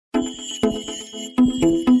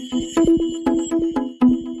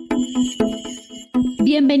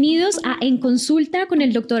Bienvenidos a En Consulta con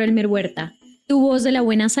el Dr. Elmer Huerta, tu voz de la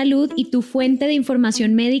buena salud y tu fuente de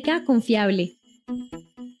información médica confiable.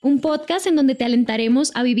 Un podcast en donde te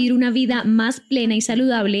alentaremos a vivir una vida más plena y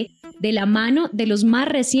saludable de la mano de los más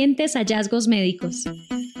recientes hallazgos médicos.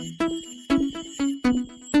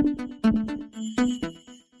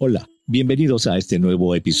 Hola, bienvenidos a este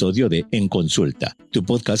nuevo episodio de En Consulta, tu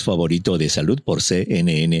podcast favorito de salud por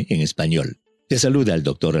CNN en español. Te saluda el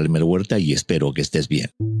Dr. Elmer Huerta y espero que estés bien.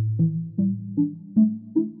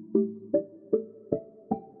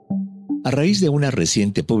 A raíz de una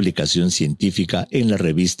reciente publicación científica en la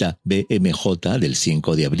revista BMJ del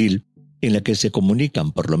 5 de abril, en la que se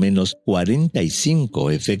comunican por lo menos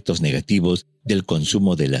 45 efectos negativos del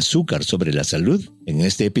consumo del azúcar sobre la salud, en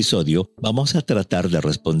este episodio vamos a tratar de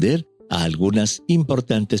responder a algunas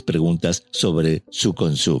importantes preguntas sobre su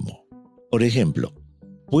consumo. Por ejemplo,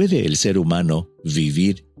 ¿puede el ser humano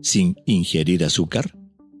vivir sin ingerir azúcar?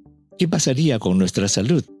 ¿Qué pasaría con nuestra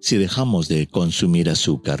salud si dejamos de consumir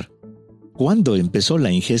azúcar? ¿Cuándo empezó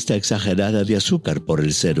la ingesta exagerada de azúcar por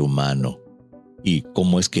el ser humano? ¿Y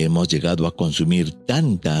cómo es que hemos llegado a consumir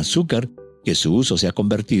tanta azúcar que su uso se ha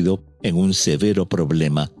convertido en un severo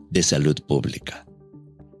problema de salud pública?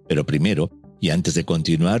 Pero primero, y antes de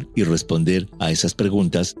continuar y responder a esas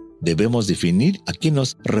preguntas, debemos definir a qué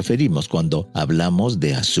nos referimos cuando hablamos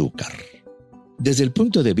de azúcar. Desde el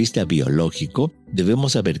punto de vista biológico,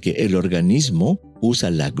 debemos saber que el organismo usa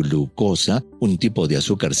la glucosa, un tipo de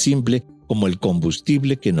azúcar simple, como el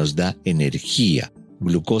combustible que nos da energía.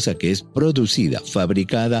 Glucosa que es producida,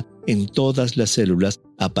 fabricada en todas las células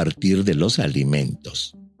a partir de los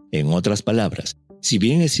alimentos. En otras palabras, si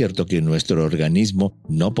bien es cierto que nuestro organismo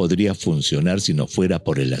no podría funcionar si no fuera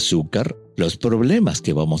por el azúcar, los problemas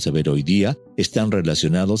que vamos a ver hoy día están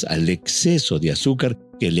relacionados al exceso de azúcar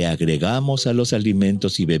que le agregamos a los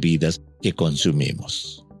alimentos y bebidas que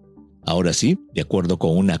consumimos. Ahora sí, de acuerdo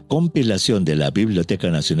con una compilación de la Biblioteca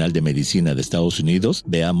Nacional de Medicina de Estados Unidos,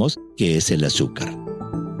 veamos qué es el azúcar.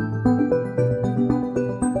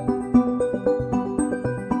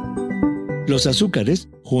 Los azúcares,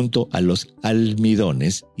 junto a los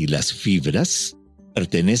almidones y las fibras,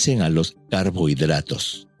 pertenecen a los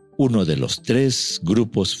carbohidratos, uno de los 3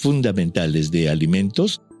 grupos fundamentales de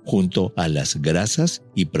alimentos junto a las grasas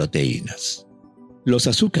y proteínas. Los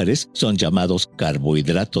azúcares son llamados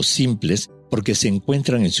carbohidratos simples porque se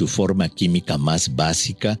encuentran en su forma química más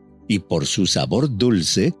básica y por su sabor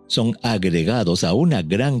dulce son agregados a una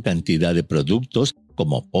gran cantidad de productos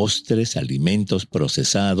como postres, alimentos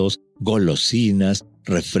procesados, golosinas,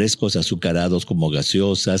 refrescos azucarados como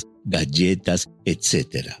gaseosas, galletas,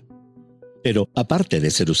 etc. Pero aparte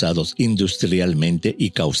de ser usados industrialmente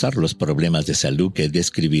y causar los problemas de salud que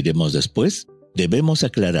describiremos después, debemos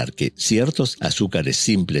aclarar que ciertos azúcares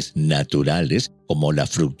simples naturales, como la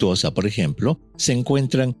fructosa por ejemplo, se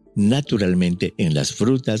encuentran naturalmente en las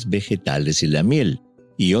frutas, vegetales y la miel,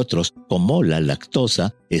 y otros, como la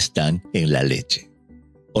lactosa, están en la leche.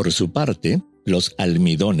 Por su parte, los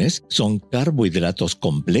almidones son carbohidratos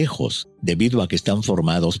complejos debido a que están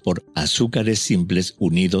formados por azúcares simples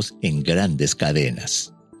unidos en grandes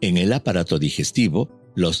cadenas. En el aparato digestivo,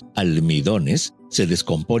 los almidones se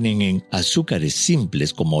descomponen en azúcares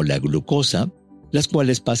simples como la glucosa, las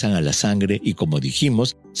cuales pasan a la sangre y, como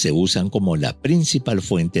dijimos, se usan como la principal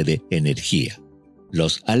fuente de energía.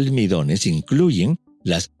 Los almidones incluyen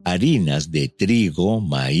las harinas de trigo,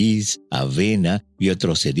 maíz, avena y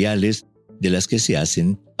otros cereales de las que se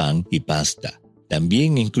hacen pan y pasta.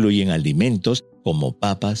 También incluyen alimentos como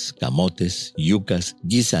papas, camotes, yucas,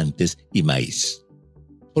 guisantes y maíz.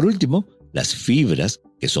 Por último, las fibras,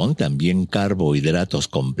 que son también carbohidratos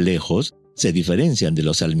complejos, se diferencian de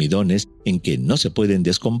los almidones en que no se pueden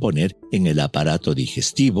descomponer en el aparato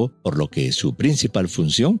digestivo, por lo que su principal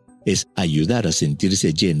función es ayudar a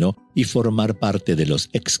sentirse lleno y formar parte de los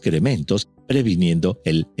excrementos, previniendo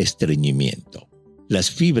el estreñimiento. Las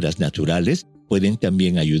fibras naturales pueden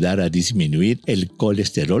también ayudar a disminuir el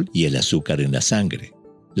colesterol y el azúcar en la sangre.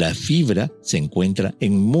 La fibra se encuentra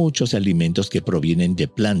en muchos alimentos que provienen de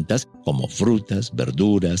plantas como frutas,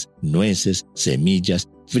 verduras, nueces, semillas,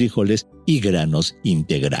 frijoles y granos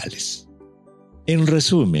integrales. En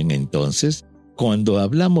resumen, entonces, cuando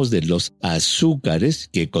hablamos de los azúcares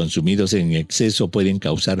que consumidos en exceso pueden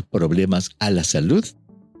causar problemas a la salud,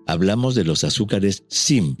 hablamos de los azúcares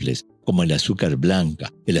simples, como el azúcar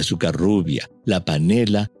blanca, el azúcar rubia, la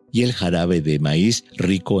panela y el jarabe de maíz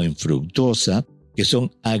rico en fructosa, que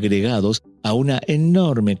son agregados a una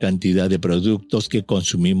enorme cantidad de productos que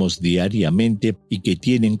consumimos diariamente y que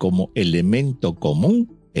tienen como elemento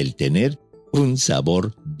común el tener un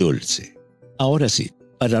sabor dulce. Ahora sí,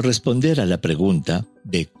 para responder a la pregunta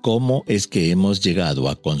de cómo es que hemos llegado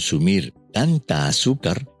a consumir tanta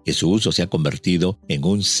azúcar que su uso se ha convertido en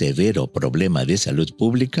un severo problema de salud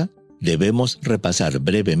pública, debemos repasar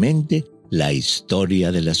brevemente la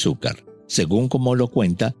historia del azúcar, según como lo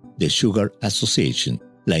cuenta The Sugar Association,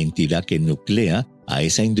 la entidad que nuclea a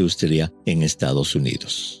esa industria en Estados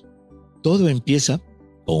Unidos. Todo empieza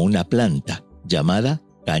con una planta llamada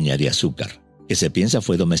caña de azúcar, que se piensa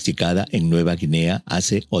fue domesticada en Nueva Guinea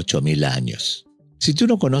hace 8,000 años. Si tú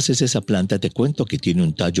no conoces esa planta, te cuento que tiene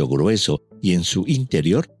un tallo grueso y en su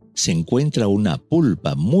interior se encuentra una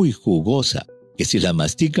pulpa muy jugosa, que si la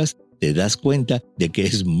masticas te das cuenta de que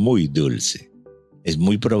es muy dulce. Es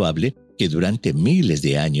muy probable que durante miles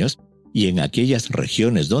de años y en aquellas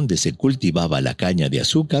regiones donde se cultivaba la caña de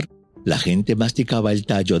azúcar, la gente masticaba el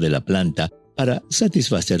tallo de la planta para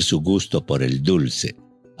satisfacer su gusto por el dulce,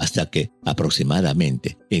 hasta que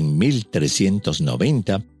aproximadamente en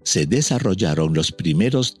 1390 se desarrollaron los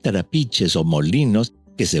primeros trapiches o molinos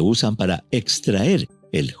que se usan para extraer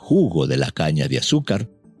el jugo de la caña de azúcar,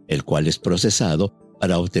 el cual es procesado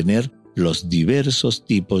para obtener los diversos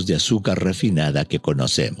tipos de azúcar refinada que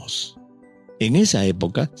conocemos. En esa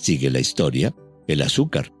época, sigue la historia, el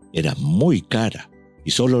azúcar era muy cara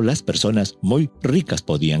y solo las personas muy ricas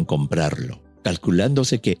podían comprarlo,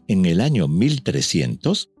 calculándose que en el año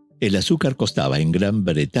 1300 el azúcar costaba en Gran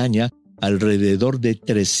Bretaña alrededor de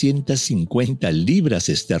 350 libras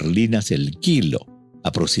esterlinas el kilo,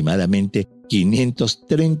 aproximadamente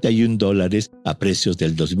 $531 a precios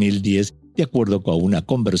del 2010, de acuerdo con una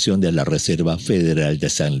conversión de la Reserva Federal de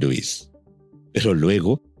San Luis. Pero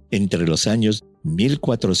luego, entre los años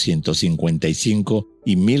 1455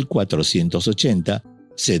 y 1480,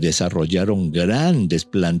 se desarrollaron grandes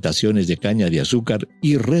plantaciones de caña de azúcar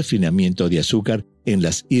y refinamiento de azúcar en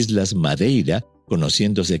las Islas Madeira,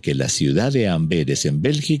 conociéndose que la ciudad de Amberes en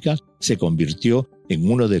Bélgica se convirtió en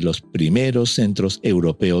uno de los primeros centros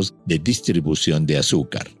europeos de distribución de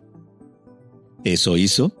azúcar. Eso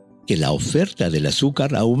hizo que la oferta del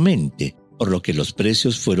azúcar aumente, por lo que los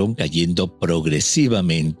precios fueron cayendo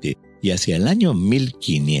progresivamente y hacia el año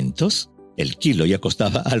 1500 el kilo ya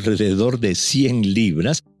costaba alrededor de 100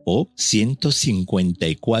 libras o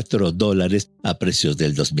 $154 a precios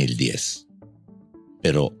del 2010.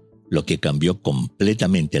 Pero lo que cambió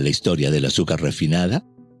completamente la historia del azúcar refinada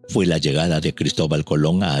fue la llegada de Cristóbal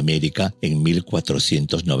Colón a América en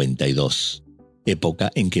 1492,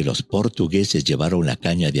 época en que los portugueses llevaron la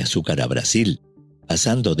caña de azúcar a Brasil,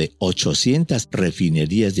 pasando de 800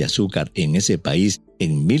 refinerías de azúcar en ese país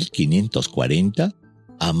en 1540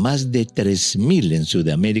 a más de 3,000 en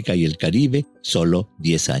Sudamérica y el Caribe solo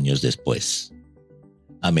 10 años después.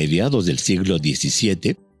 A mediados del siglo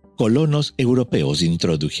XVII, colonos europeos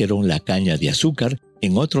introdujeron la caña de azúcar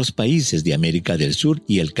en otros países de América del Sur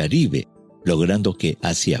y el Caribe, logrando que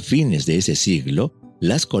hacia fines de ese siglo,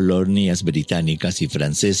 las colonias británicas y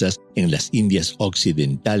francesas en las Indias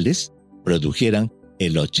Occidentales produjeran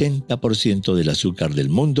el 80% del azúcar del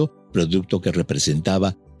mundo, producto que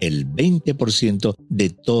representaba el 20% de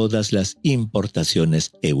todas las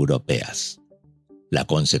importaciones europeas. La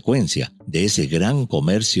consecuencia de ese gran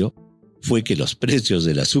comercio fue que los precios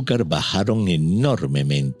del azúcar bajaron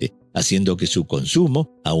enormemente, haciendo que su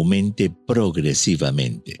consumo aumente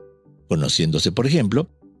progresivamente, conociéndose, por ejemplo,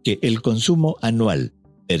 que el consumo anual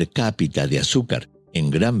per cápita de azúcar en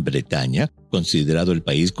Gran Bretaña, considerado el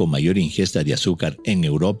país con mayor ingesta de azúcar en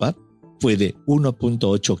Europa, fue de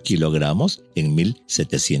 1.8 kilogramos en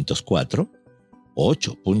 1704,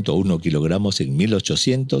 8.1 kilogramos en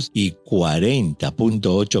 1800 y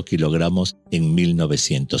 40.8 kilogramos en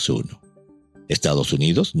 1901. Estados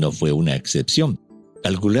Unidos no fue una excepción,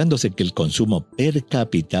 calculándose que el consumo per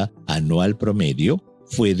cápita anual promedio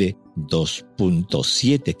fue de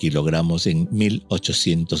 2.7 kilogramos en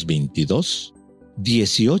 1822,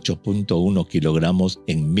 18.1 kilogramos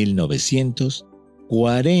en 1900,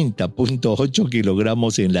 40.8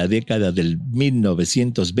 kilogramos en la década del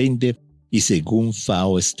 1920 y según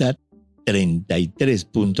FAO-Stat,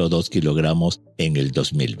 33.2 kilogramos en el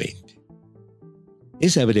 2020.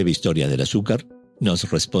 Esa breve historia del azúcar nos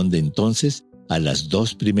responde entonces a las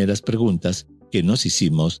dos primeras preguntas que nos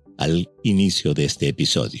hicimos al inicio de este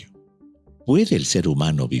episodio. ¿Puede el ser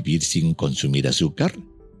humano vivir sin consumir azúcar?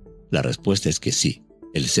 La respuesta es que sí.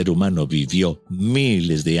 El ser humano vivió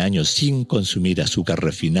miles de años sin consumir azúcar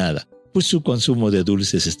refinada, pues su consumo de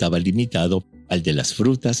dulces estaba limitado al de las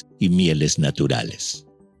frutas y mieles naturales.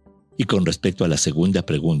 Y con respecto a la segunda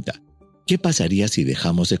pregunta, ¿qué pasaría si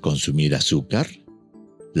dejamos de consumir azúcar?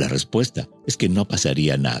 La respuesta es que no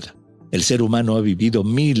pasaría nada, El ser humano ha vivido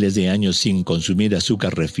miles de años sin consumir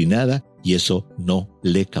azúcar refinada y eso no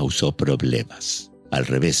le causó problemas. Al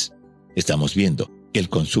revés, estamos viendo que el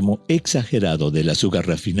consumo exagerado del azúcar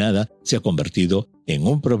refinada se ha convertido en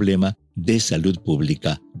un problema de salud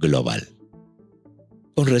pública global.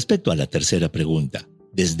 Con respecto a la tercera pregunta,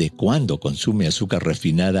 ¿desde cuándo consume azúcar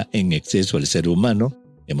refinada en exceso el ser humano?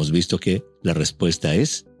 Hemos visto que la respuesta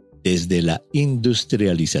es desde la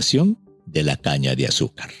industrialización de la caña de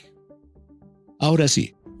azúcar. Ahora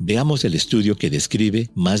sí, veamos el estudio que describe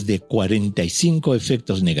más de 45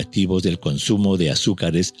 efectos negativos del consumo de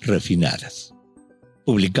azúcares refinadas.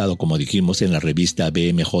 Publicado, como dijimos, en la revista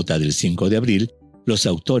BMJ del 5 de abril, los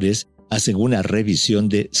autores hacen una revisión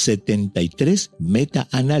de 73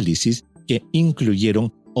 metaanálisis que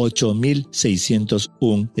incluyeron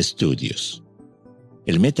 8.601 estudios.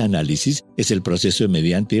 El metaanálisis es el proceso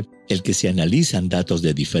mediante el que se analizan datos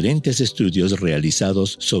de diferentes estudios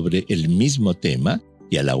realizados sobre el mismo tema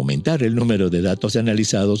y al aumentar el número de datos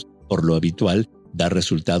analizados, por lo habitual, da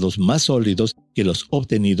resultados más sólidos que los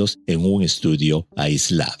obtenidos en un estudio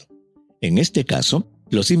aislado. En este caso,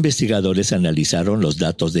 los investigadores analizaron los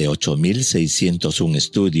datos de 8.601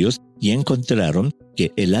 estudios y encontraron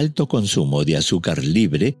que el alto consumo de azúcar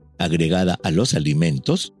libre agregada a los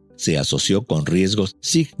alimentos se asoció con riesgos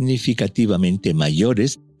significativamente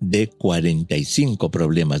mayores de 45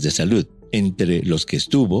 problemas de salud, entre los que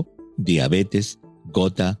estuvo diabetes,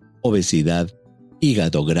 gota, obesidad,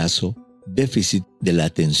 hígado graso, déficit de la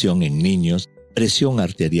atención en niños, presión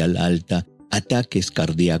arterial alta, ataques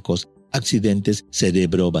cardíacos, accidentes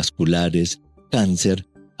cerebrovasculares, cáncer,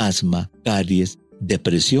 asma, caries,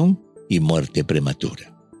 depresión y muerte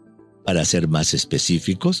prematura. Para ser más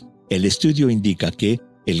específicos, el estudio indica que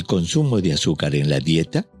el consumo de azúcar en la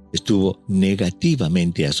dieta estuvo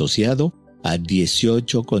negativamente asociado a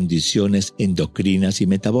 18 condiciones endocrinas y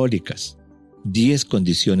metabólicas, 10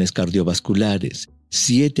 condiciones cardiovasculares,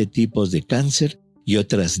 7 tipos de cáncer y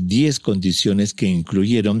otras 10 condiciones que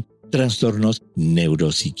incluyeron trastornos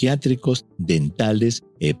neuropsiquiátricos, dentales,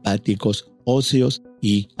 hepáticos, óseos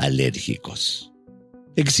y alérgicos.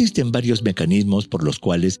 Existen varios mecanismos por los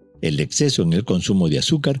cuales el exceso en el consumo de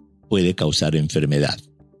azúcar puede causar enfermedad.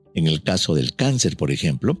 En el caso del cáncer, por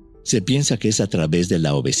ejemplo, se piensa que es a través de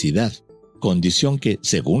la obesidad, condición que,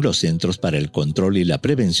 según los Centros para el Control y la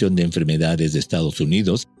Prevención de Enfermedades de Estados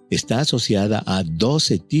Unidos, está asociada a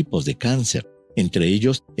 12 tipos de cáncer, entre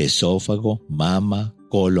ellos esófago, mama,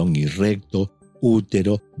 colon y recto,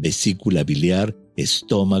 útero, vesícula biliar,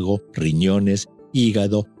 estómago, riñones,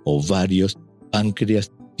 hígado, ovarios,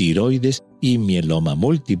 páncreas, tiroides y mieloma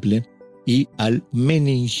múltiple, y al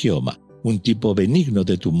meningioma, un tipo benigno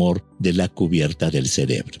de tumor de la cubierta del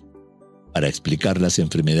cerebro. Para explicar las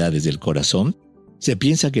enfermedades del corazón, se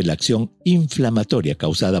piensa que la acción inflamatoria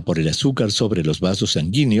causada por el azúcar sobre los vasos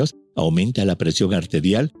sanguíneos aumenta la presión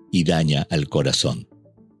arterial y daña al corazón.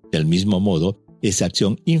 Del mismo modo, esa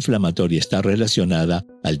acción inflamatoria está relacionada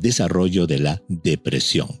al desarrollo de la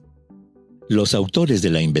depresión. Los autores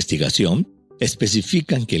de la investigación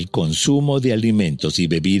especifican que el consumo de alimentos y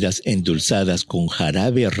bebidas endulzadas con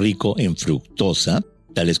jarabe rico en fructosa,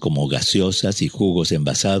 tales como gaseosas y jugos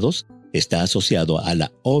envasados, está asociado a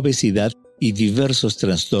la obesidad y diversos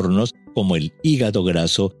trastornos como el hígado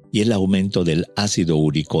graso y el aumento del ácido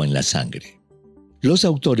úrico en la sangre. Los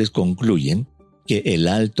autores concluyen que el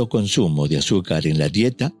alto consumo de azúcar en la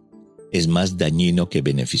dieta es más dañino que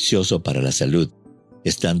beneficioso para la salud,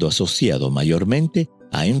 estando asociado mayormente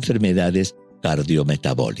a enfermedades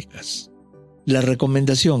cardiometabólicas. La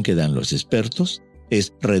recomendación que dan los expertos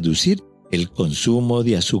es reducir el consumo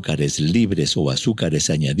de azúcares libres o azúcares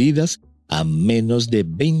añadidas a menos de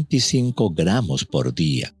 25 gramos por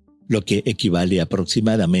día, lo que equivale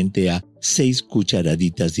aproximadamente a 6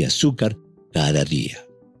 cucharaditas de azúcar cada día.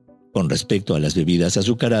 Con respecto a las bebidas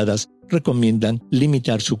azucaradas, recomiendan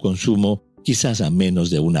limitar su consumo quizás a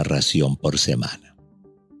menos de una ración por semana.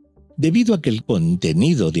 Debido a que el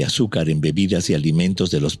contenido de azúcar en bebidas y alimentos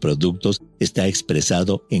de los productos está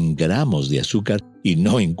expresado en gramos de azúcar y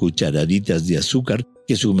no en cucharaditas de azúcar,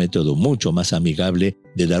 que es un método mucho más amigable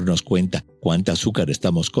de darnos cuenta cuánta azúcar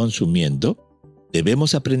estamos consumiendo,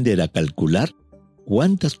 debemos aprender a calcular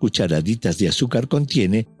cuántas cucharaditas de azúcar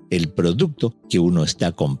contiene el producto que uno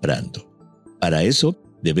está comprando. Para eso,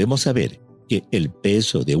 debemos saber que el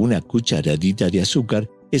peso de una cucharadita de azúcar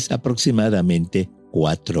es aproximadamente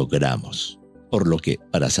 4 gramos. Por lo que,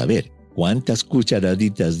 para saber cuántas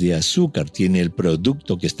cucharaditas de azúcar tiene el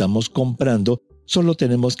producto que estamos comprando, solo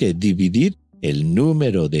tenemos que dividir el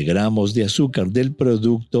número de gramos de azúcar del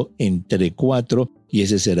producto entre 4 y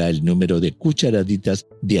ese será el número de cucharaditas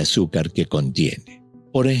de azúcar que contiene.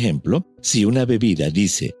 Por ejemplo, si una bebida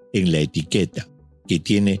dice en la etiqueta que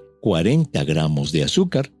tiene 40 gramos de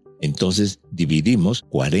azúcar, entonces dividimos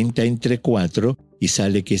 40 entre 4 y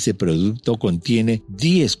sale que ese producto contiene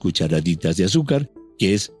 10 cucharaditas de azúcar,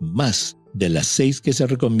 que es más de las 6 que se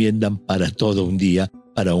recomiendan para todo un día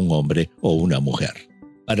para un hombre o una mujer.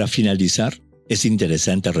 Para finalizar, es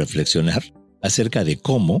interesante reflexionar acerca de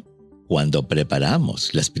cómo, cuando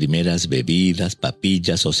preparamos las primeras bebidas,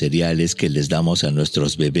 papillas o cereales que les damos a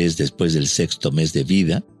nuestros bebés después del 6º mes de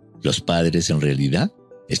vida, los padres en realidad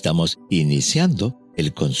estamos iniciando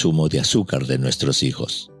el consumo de azúcar de nuestros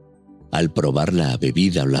hijos. Al probar la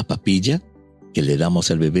bebida o la papilla que le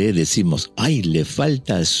damos al bebé, decimos, ¡ay, le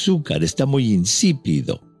falta azúcar, está muy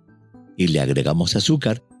insípido! Y le agregamos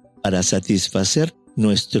azúcar para satisfacer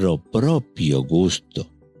nuestro propio gusto,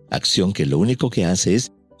 acción que lo único que hace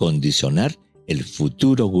es condicionar el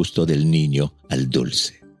futuro gusto del niño al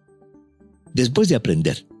dulce. Después de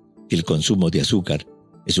aprender que el consumo de azúcar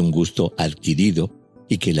es un gusto adquirido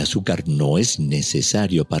y que el azúcar no es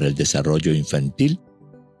necesario para el desarrollo infantil,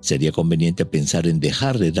 sería conveniente pensar en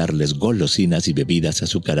dejar de darles golosinas y bebidas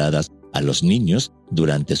azucaradas a los niños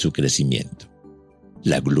durante su crecimiento.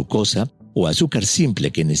 La glucosa o azúcar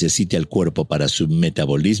simple que necesita el cuerpo para su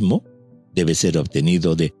metabolismo debe ser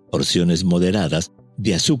obtenido de porciones moderadas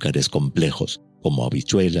de azúcares complejos como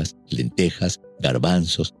habichuelas, lentejas,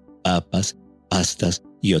 garbanzos, papas, pastas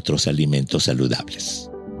y otros alimentos saludables.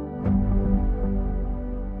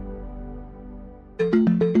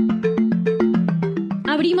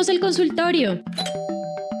 Abrimos el consultorio.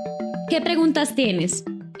 ¿Qué preguntas tienes?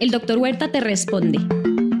 El Dr. Huerta te responde.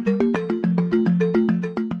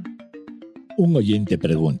 Un oyente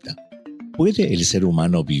pregunta, ¿puede el ser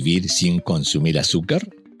humano vivir sin consumir azúcar?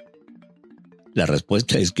 La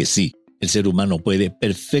respuesta es que sí, el ser humano puede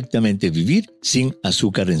perfectamente vivir sin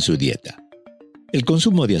azúcar en su dieta. El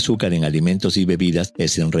consumo de azúcar en alimentos y bebidas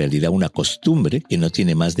es en realidad una costumbre que no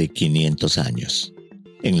tiene más de 500 años.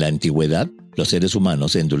 En la antigüedad, los seres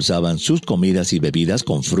humanos endulzaban sus comidas y bebidas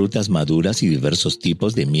con frutas maduras y diversos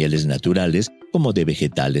tipos de mieles naturales, como de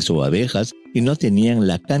vegetales o abejas, y no tenían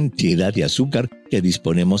la cantidad de azúcar que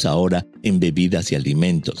disponemos ahora en bebidas y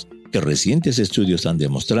alimentos, que recientes estudios han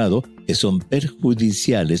demostrado que son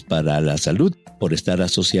perjudiciales para la salud por estar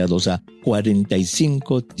asociados a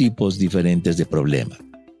 45 tipos diferentes de problemas.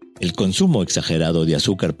 El consumo exagerado de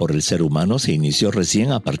azúcar por el ser humano se inició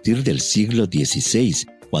recién a partir del siglo XVI,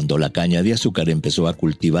 cuando la caña de azúcar empezó a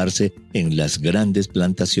cultivarse en las grandes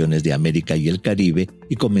plantaciones de América y el Caribe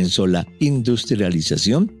y comenzó la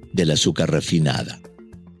industrialización del azúcar refinada.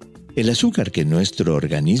 El azúcar que nuestro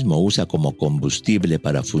organismo usa como combustible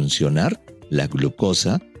para funcionar, la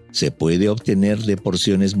glucosa, se puede obtener de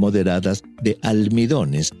porciones moderadas de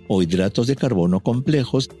almidones o hidratos de carbono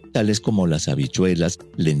complejos, tales como las habichuelas,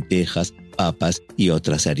 lentejas, papas y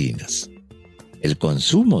otras harinas. El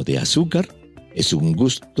consumo de azúcar es un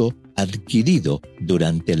gusto adquirido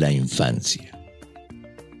durante la infancia.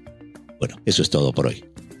 Bueno, eso es todo por hoy.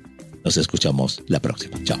 Nos escuchamos la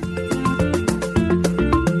próxima. Chao.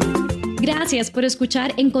 Gracias por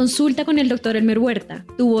escuchar En Consulta con el Dr. Elmer Huerta,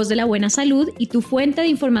 tu voz de la buena salud y tu fuente de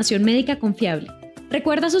información médica confiable.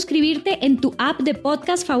 Recuerda suscribirte en tu app de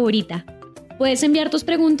podcast favorita. Puedes enviar tus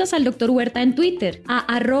preguntas al Dr. Huerta en Twitter, a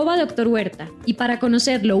 @Dr. Huerta. Y para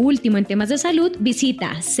conocer lo último en temas de salud,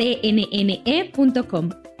 visita cnne.com.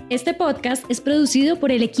 Este podcast es producido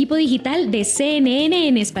por el equipo digital de CNN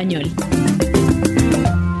en español.